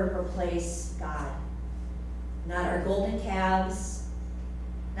ever replace God. Not our golden calves,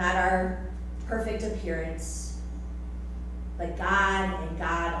 not our perfect appearance, but God and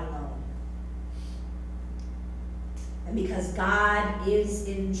God alone. And because God is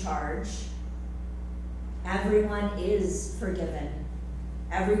in charge, everyone is forgiven.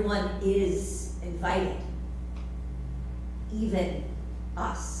 Everyone is invited. Even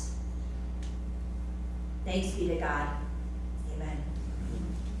us. Thanks be to God. Amen.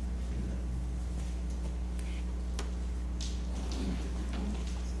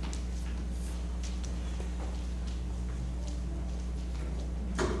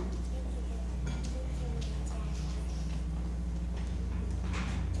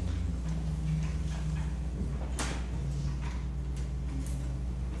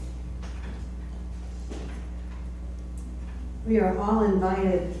 We are all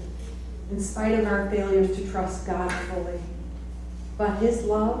invited, in spite of our failures, to trust God fully. But His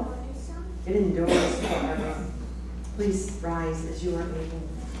love, it endures forever. Please rise as you are able.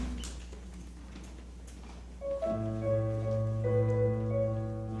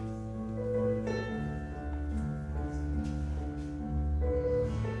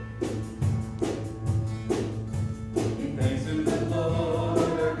 Sing praise.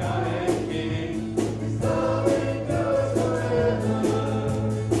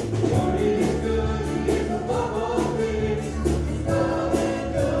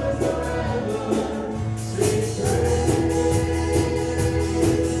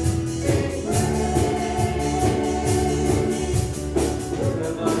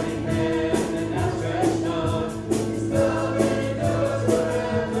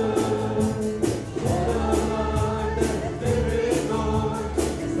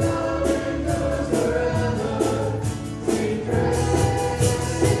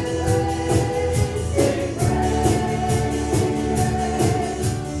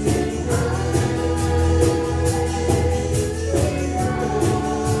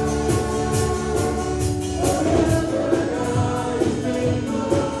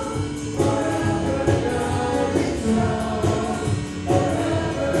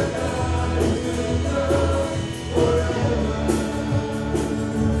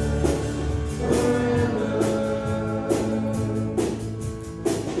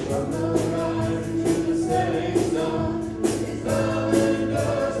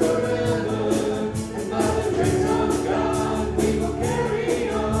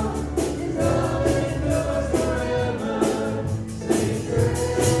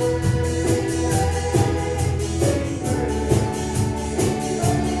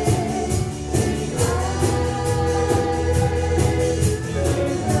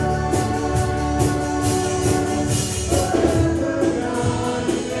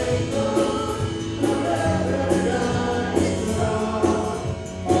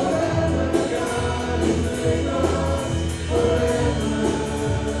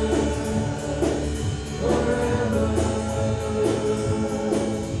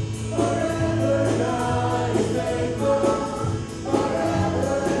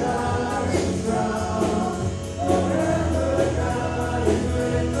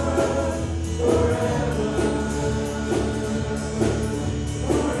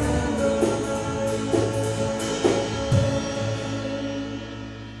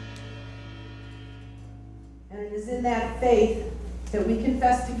 faith that we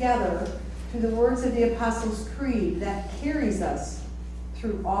confess together through the words of the Apostles' Creed that carries us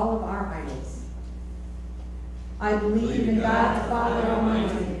through all of our idols. I believe in God the Father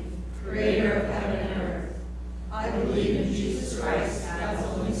Almighty, Creator of heaven and earth. I believe in Jesus Christ, God's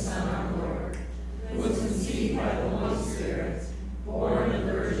only Son, our Lord, who was conceived by the Holy Spirit, born of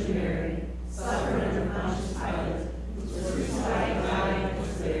the Virgin Mary, suffered under Pontius Pilate, was crucified, died, and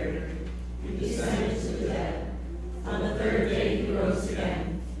was buried. He descended to the dead. On the third day he rose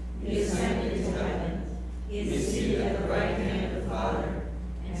again. He ascended into heaven. He is seated at the right hand of the Father,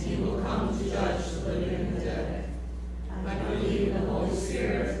 and he will come to judge the living and the dead. I believe in the Holy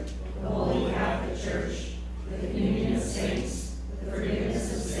Spirit, the Holy Catholic Church, the communion of saints, the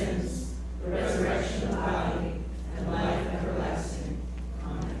forgiveness of sins, the resurrection of the body, and life everlasting.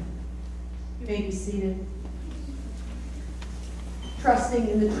 Amen. You may be seated. Trusting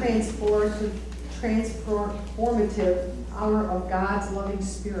in the transformative power of God's loving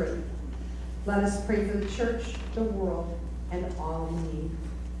Spirit, let us pray for the church, the world, and all in need.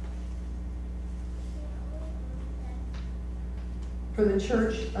 For the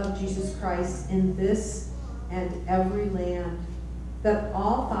Church of Jesus Christ in this and every land, that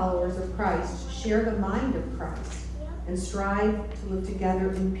all followers of Christ share the mind of Christ and strive to live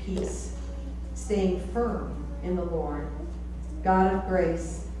together in peace, staying firm in the Lord. God of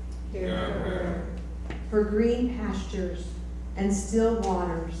grace, Hear our prayer. for green pastures and still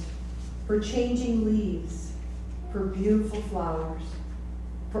waters, for changing leaves, for beautiful flowers,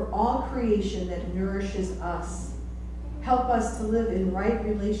 for all creation that nourishes us. Help us to live in right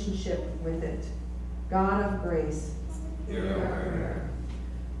relationship with it. God of grace, Hear our prayer.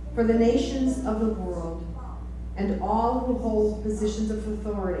 for the nations of the world and all who hold positions of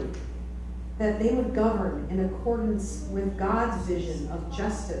authority, that they would govern in accordance with God's vision of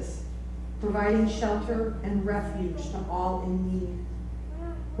justice, providing shelter and refuge to all in need.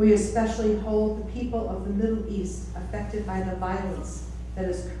 We especially hold the people of the Middle East affected by the violence that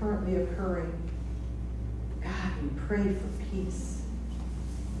is currently occurring. God, we pray for peace.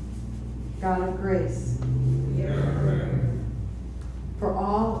 God of grace, Hear our prayer. for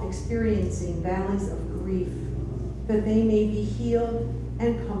all experiencing valleys of grief, that they may be healed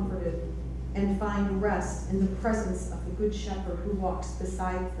and comforted and find rest in the presence of the Good Shepherd who walks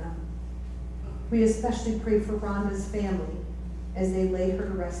beside them. We especially pray for Rhonda's family as they lay her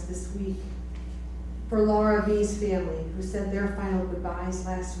to rest this week. For Laura B's family, who said their final goodbyes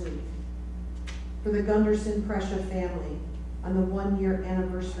last week. For the Gunderson Prescia family on the 1-year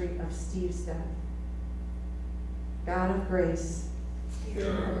anniversary of Steve's death. God of grace,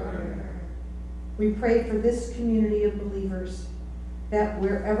 Hear our prayer. we pray for this community of believers, that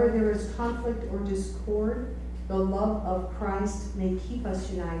wherever there is conflict or discord, the love of Christ may keep us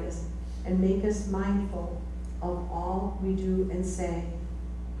united and make us mindful of all we do and say.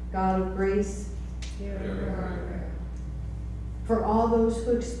 God of grace, Hear our prayer. for all those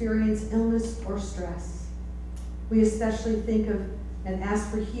who experience illness or stress, we especially think of and ask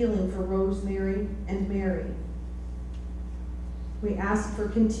for healing for Rosemary and Mary. We ask for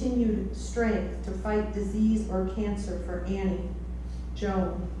continued strength to fight disease or cancer for Annie,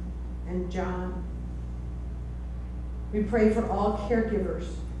 Joan, and John. We pray for all caregivers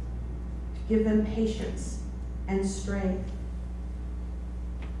to give them patience and strength.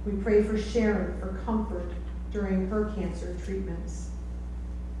 We pray for Sharon for comfort during her cancer treatments.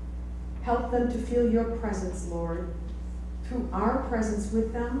 Help them to feel your presence, Lord, through our presence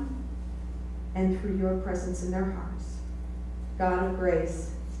with them and through your presence in their hearts. God of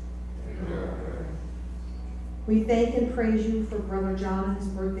grace, Hear our prayer. we thank and praise you for Brother John and his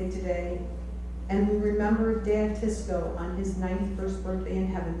birthday today, and we remember Dad Tisco on his 91st birthday in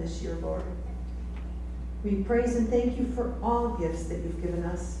heaven this year, Lord. We praise and thank you for all gifts that you've given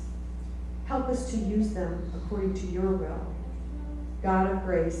us. Help us to use them according to your will. God of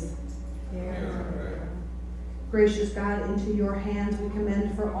grace, Hear our prayer. gracious God, into your hands we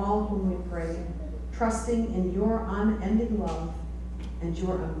commend for all whom we pray, trusting in your unending love and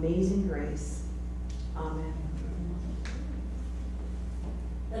your amazing grace. Amen.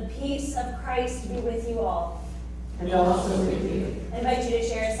 The peace of Christ be with you all. And also with you. I invite you to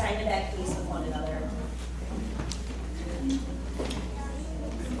share a sign of that peace with one another.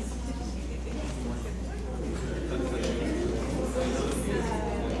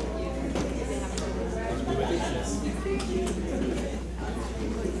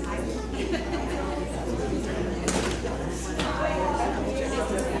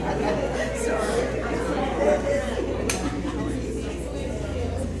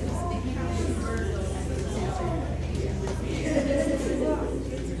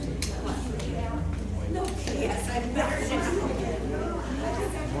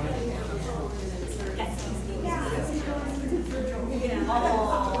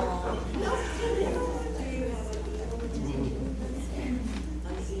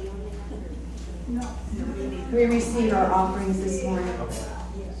 Can we receive our offerings this morning?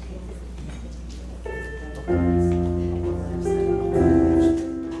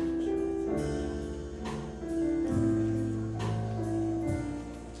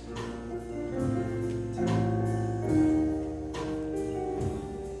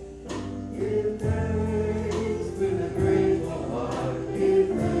 Give thanks with a grateful heart. Give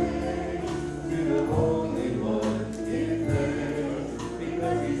thanks to the Holy One. Give thanks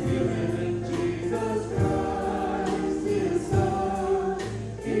because He's given Jesus Christ His Son.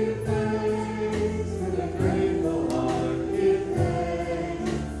 Give thanks with a grateful heart. Give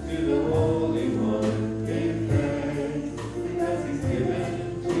thanks to the Holy One. Give thanks because He's given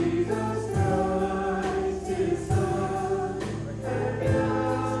Jesus Christ His Son. And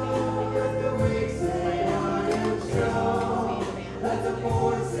now let the weak say, I am strong. Let the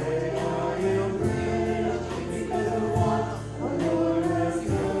poor say, I am rich. Because of what the Lord has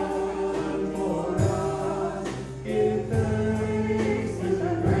done for us. Give thanks with a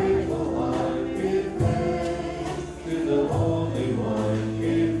grateful heart. Give thanks to the Holy One.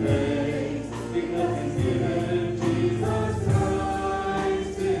 Give thanks because He's given Jesus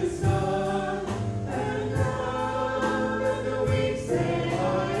Christ His Son. And now let the weak say, I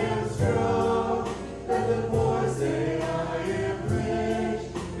am strong. Let the poor say, I am rich.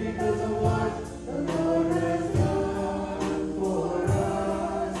 Because of what the Lord has done for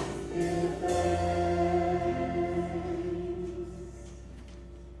us. Give thanks.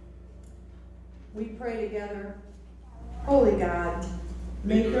 We pray together. Holy God,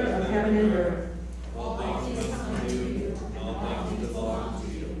 maker of heaven and earth, All things come from you, and all things belong to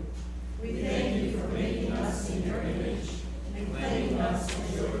you. We thank you for making us in your image and claiming us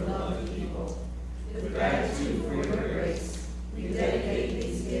as your beloved people. With gratitude for your grace, we dedicate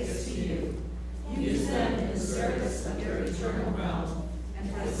these gifts to you. Use them in the service of your eternal realm and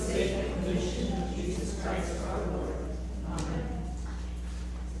for the sake and mission of Jesus Christ our Lord. Amen.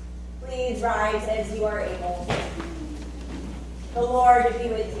 Please rise as you are able. The Lord be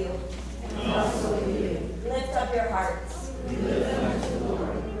with you. And also with you. Lift up your hearts. We lift up to the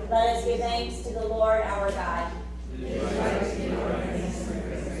Lord. Let us give thanks to the Lord our God. It is right to give our thanks and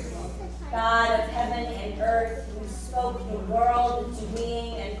praise. God of heaven and earth, who spoke the world into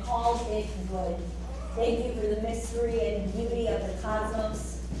being and called it good. Thank you for the mystery and beauty of the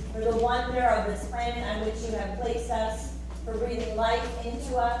cosmos, for the wonder of this planet on which you have placed us, for breathing life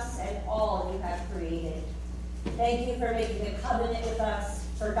into us and all you have created. Thank you for making a covenant with us,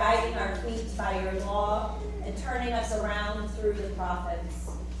 for guiding our feet by your law and turning us around through the prophets.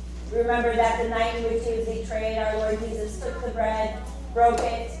 Remember that the night in which he was betrayed, our Lord Jesus took the bread, broke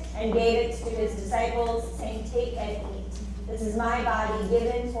it, and gave it to his disciples, saying, "Take and eat. This is my body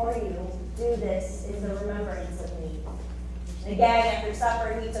given for you. Do this in the remembrance of me." And again, after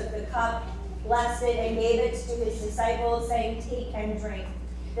supper, he took the cup, blessed it, and gave it to his disciples, saying, "Take and drink.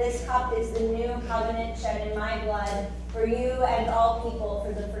 This cup is the new covenant shed in my blood for you and all people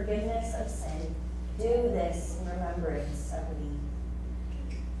for the forgiveness of sin. Do this in remembrance of me."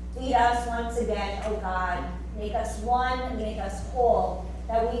 Feed us once again, O God. Make us one, make us whole,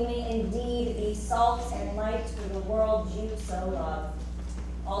 that we may indeed be salt and light for the world you so love.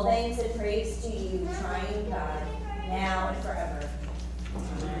 All thanks and praise to you, triune God, now and forever.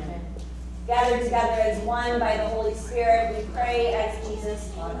 Amen. Gathered together as one by the Holy Spirit, we pray as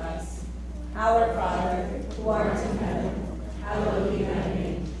Jesus taught us. Our Father, who art in heaven, hallowed be thy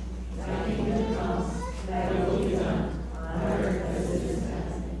name. Thy kingdom come, thy will be done, on earth as it is in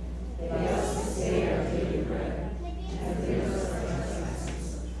heaven. Give us this day our daily bread, and forgive us our trespasses,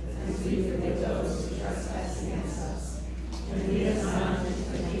 as we forgive those who trespass against us. And lead us not into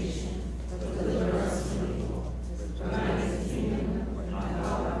temptation, but deliver us from evil. For thine is the kingdom, and the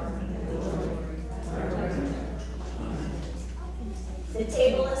power, and the glory, forever and ever. Amen. The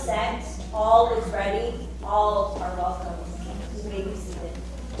table is set, all is ready, all are welcome. You may be seated.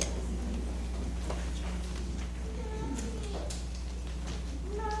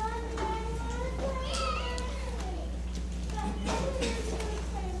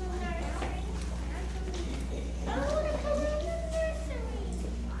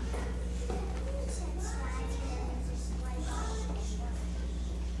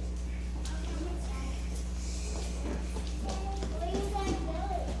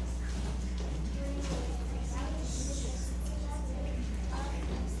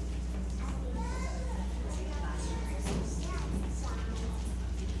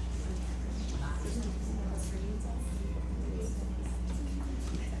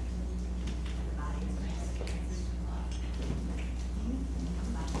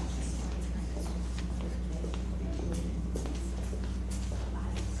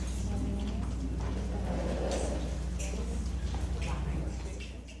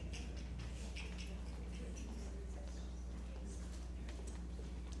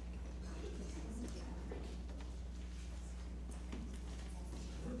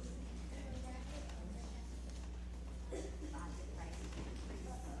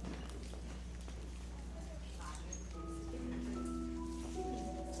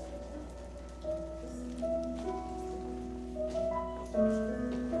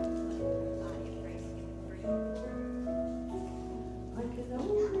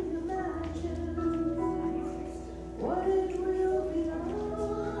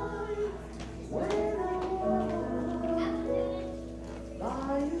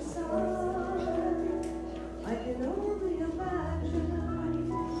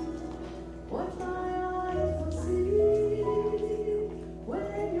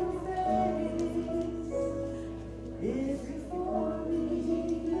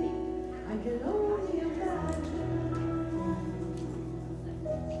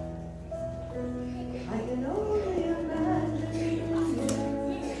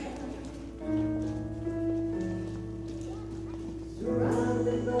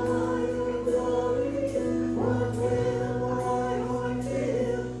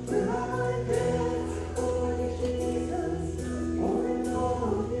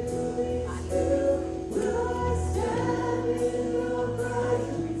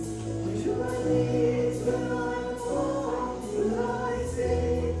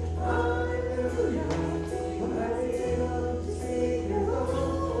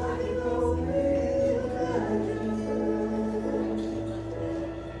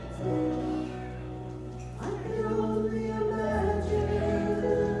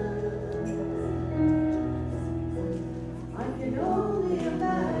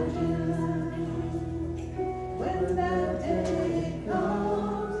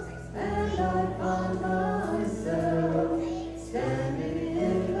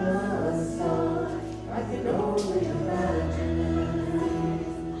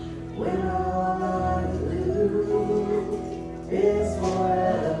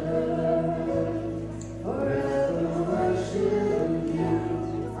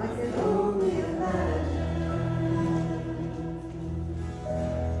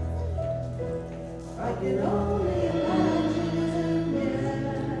 can only imagine,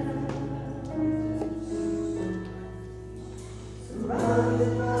 yeah.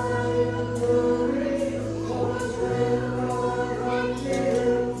 Surrounded by your glory, once when all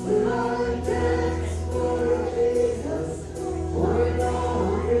until will I dance for Jesus, for in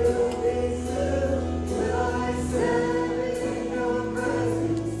all your faces will I stand in your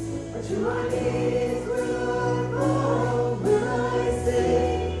presence, or to my knees will I fall, will I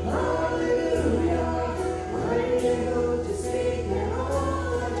sing hallelujah, when you go to sing and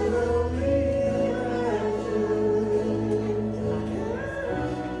all I can only imagine.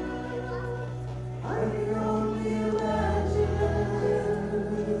 I can only imagine.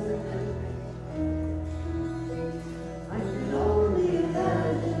 I can only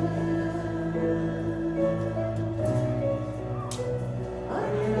imagine. I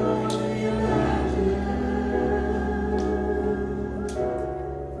can only imagine.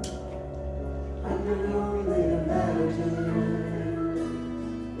 I can only imagine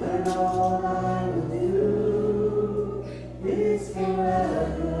when all I will do is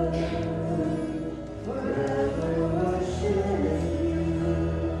forever, forever worship you.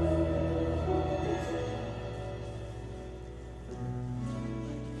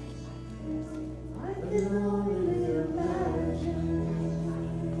 I can only imagine.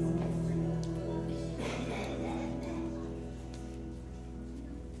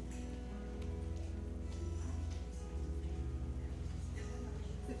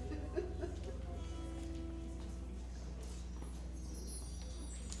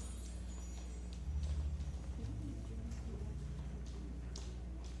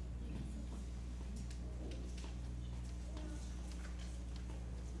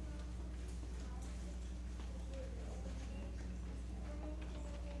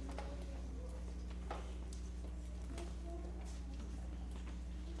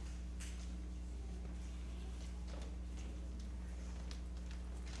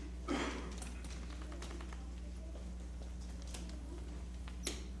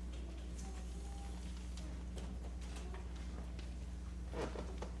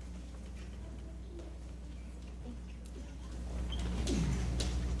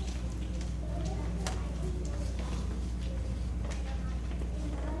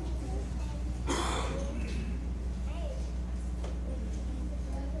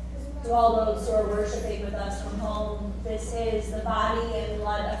 To all those who are worshiping with us from home, this is the body and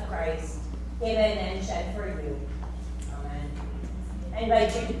blood of Christ, given and shed for you. Amen. I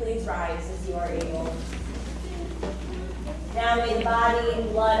invite you to please rise as you are able. Now may the body and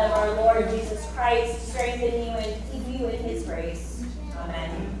blood of our Lord Jesus Christ strengthen you and keep you in his grace.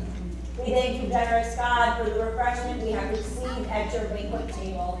 Amen. We thank you, generous God, for the refreshment we have received at your banquet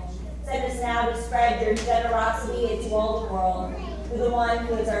table. Send us now to spread your generosity into all the world, through the one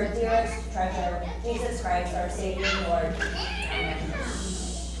who is our dearest treasure, Jesus Christ, our Savior and Lord. Amen.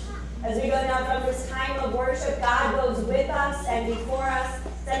 As we go now from this time of worship, God goes with us and before us,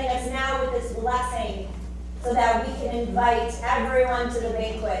 sending us now with this blessing so that we can invite everyone to the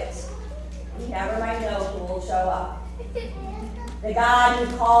banquet. You never might know who will show up. The God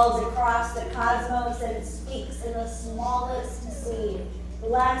who calls across the cosmos and speaks in the smallest seed,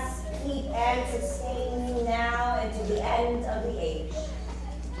 bless, keep, and sustain you now and to the end of the age.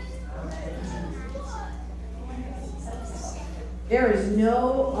 Amen. There is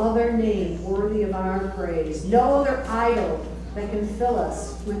no other name worthy of our praise, no other idol that can fill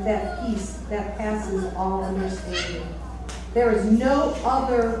us with that peace that passes all understanding. There is no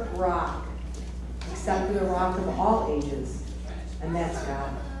other rock except for the rock of all ages, and that's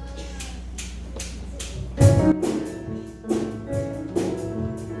God.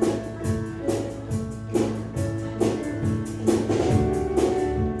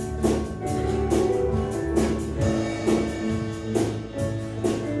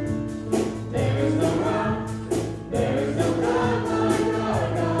 There is no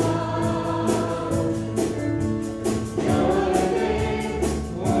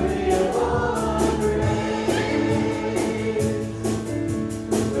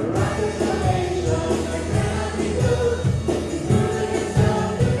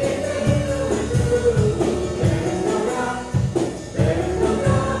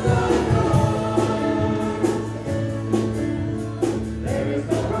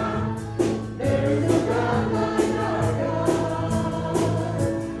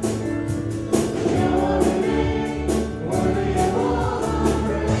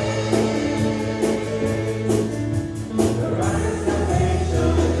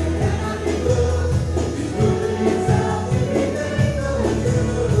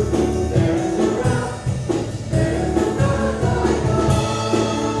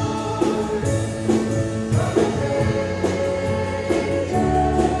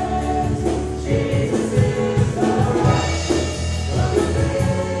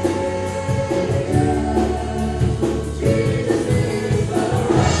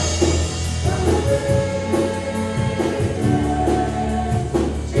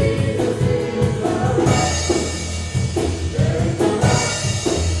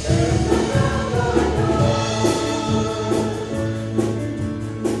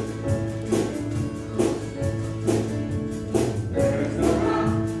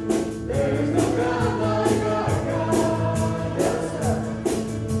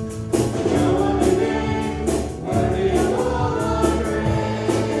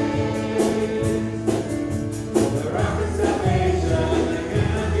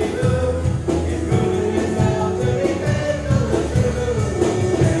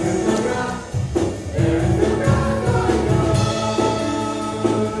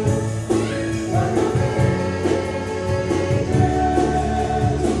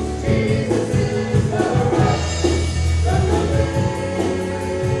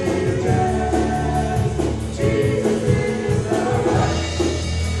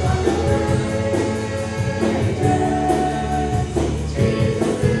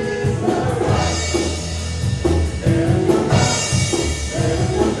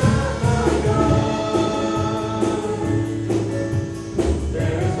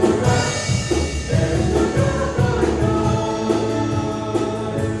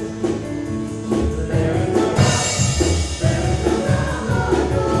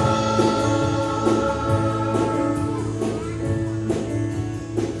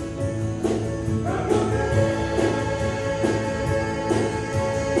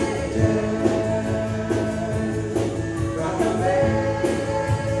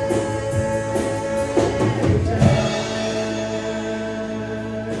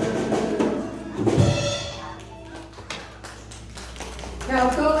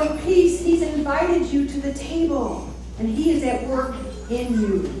He's invited you to the table, and He is at work in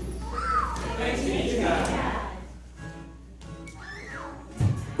you. Thanks be to God.